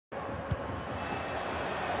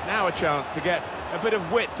Now a chance to get a bit of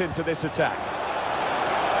width into this attack.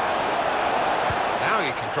 Now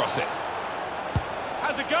you can cross it.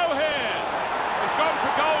 Has a go here. He's gone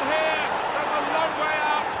for goal here from a long way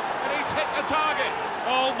out, and he's hit the target.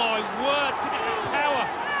 Oh my word, to get the power,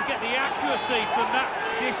 to get the accuracy from that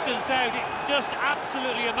distance out, it's just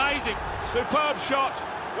absolutely amazing. Superb shot,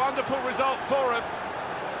 wonderful result for him.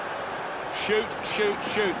 Shoot, shoot,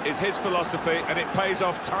 shoot is his philosophy, and it pays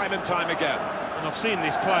off time and time again. And I've seen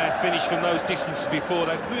this player finish from those distances before.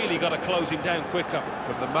 They've really got to close him down quicker.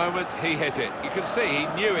 From the moment he hit it, you can see he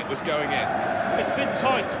knew it was going in. It's been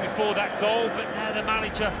tight before that goal, but now the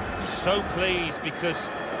manager is so pleased because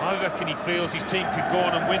I reckon he feels his team could go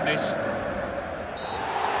on and win this.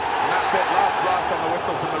 And that's it, last blast on the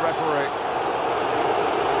whistle from the referee.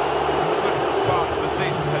 A good part of the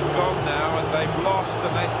season has gone now, and they've lost, and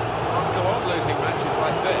they can't go on losing matches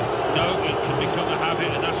like this. No, it can become a habit,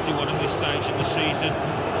 a nasty one at this stage in the season.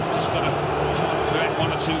 Just got to correct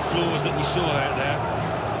one or two flaws that we saw out there.